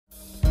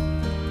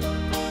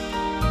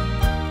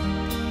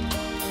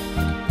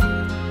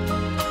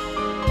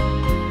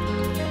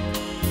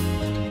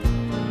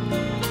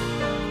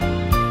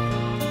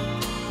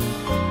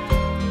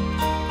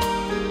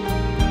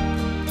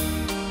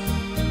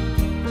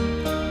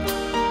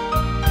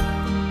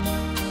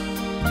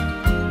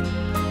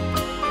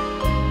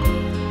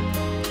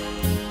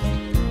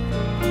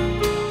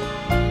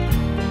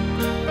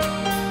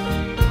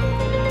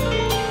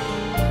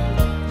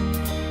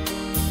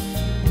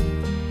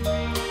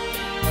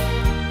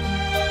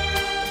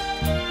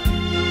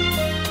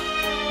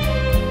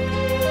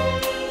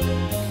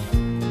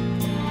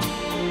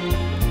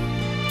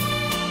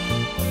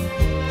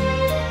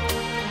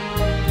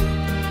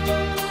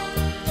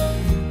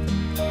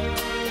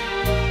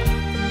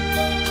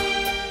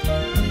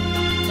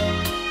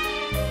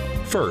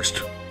First,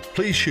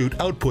 please shoot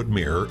output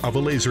mirror of a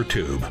laser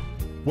tube.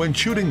 When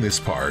shooting this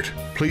part,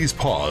 please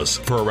pause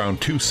for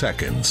around 2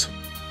 seconds.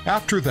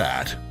 After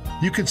that,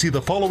 you can see the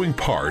following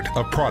part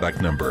of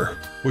product number,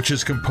 which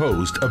is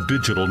composed of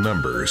digital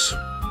numbers.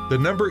 The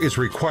number is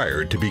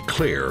required to be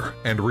clear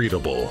and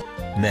readable.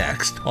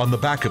 Next, on the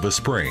back of a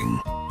spring,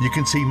 you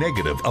can see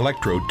negative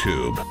electrode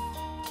tube.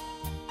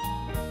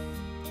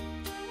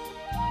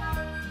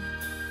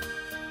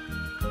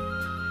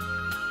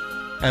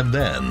 And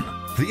then,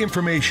 the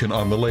information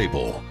on the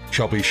label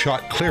shall be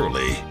shot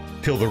clearly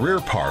till the rear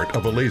part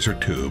of a laser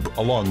tube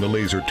along the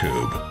laser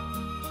tube.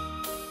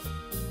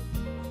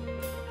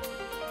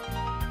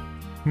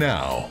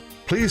 Now,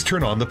 please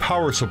turn on the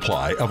power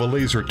supply of a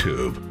laser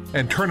tube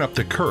and turn up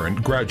the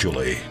current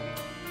gradually.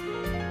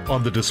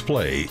 On the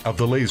display of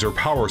the laser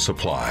power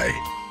supply,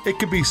 it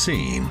can be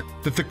seen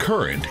that the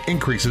current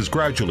increases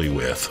gradually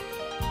with.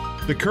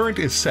 The current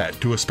is set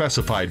to a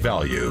specified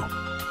value.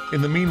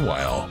 In the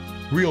meanwhile,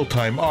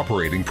 real-time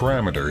operating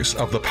parameters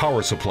of the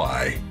power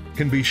supply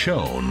can be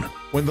shown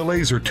when the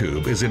laser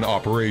tube is in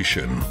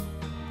operation,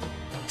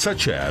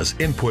 such as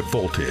input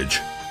voltage,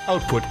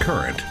 output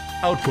current,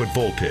 output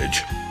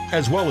voltage,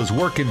 as well as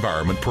work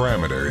environment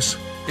parameters,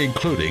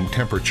 including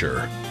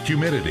temperature,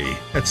 humidity,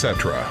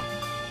 etc.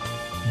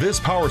 This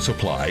power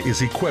supply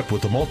is equipped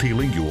with a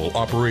multilingual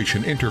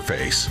operation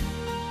interface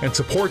and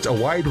supports a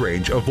wide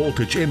range of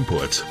voltage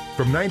inputs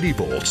from 90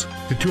 volts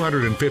to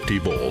 250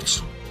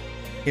 volts.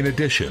 In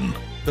addition,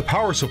 the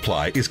power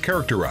supply is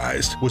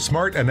characterized with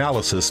smart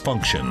analysis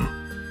function.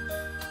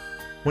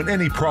 When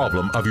any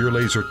problem of your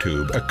laser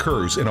tube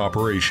occurs in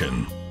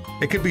operation,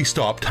 it can be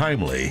stopped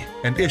timely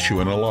and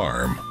issue an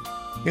alarm.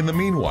 In the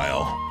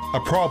meanwhile,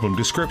 a problem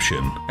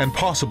description and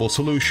possible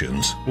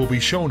solutions will be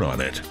shown on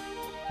it,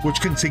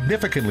 which can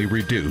significantly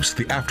reduce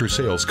the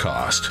after-sales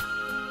cost.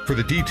 For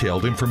the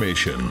detailed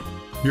information,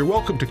 you're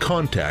welcome to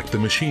contact the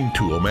machine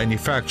tool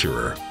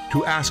manufacturer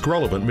to ask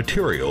relevant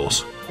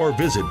materials or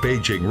visit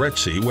Beijing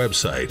Reci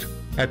website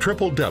at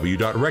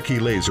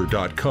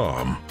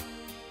www.recilaser.com.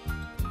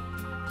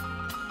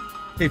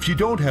 If you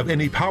don't have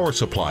any power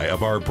supply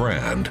of our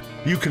brand,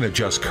 you can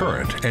adjust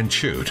current and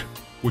shoot,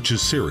 which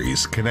is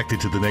series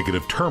connected to the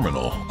negative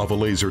terminal of a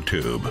laser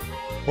tube.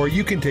 Or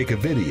you can take a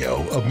video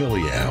of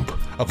milliamp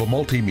of a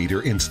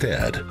multimeter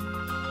instead.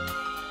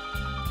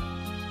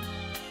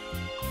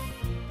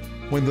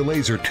 When the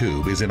laser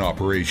tube is in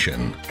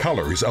operation,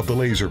 colors of the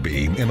laser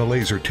beam in a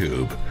laser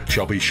tube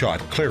shall be shot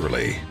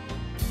clearly.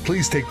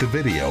 Please take the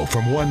video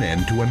from one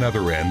end to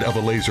another end of a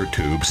laser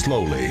tube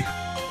slowly.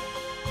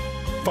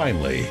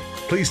 Finally,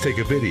 please take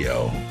a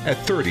video at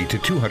 30 to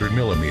 200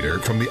 millimeter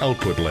from the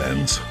output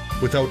lens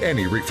without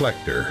any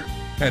reflector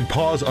and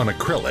pause on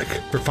acrylic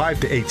for 5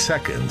 to 8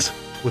 seconds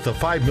with a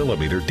 5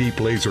 millimeter deep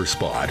laser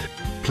spot.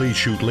 Please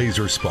shoot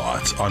laser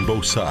spots on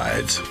both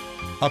sides.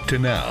 Up to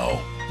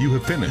now, you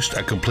have finished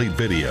a complete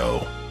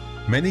video.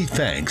 Many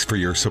thanks for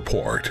your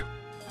support.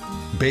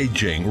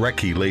 Beijing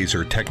Reci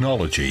Laser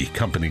Technology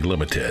Company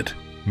Limited,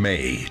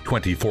 May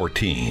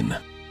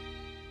 2014.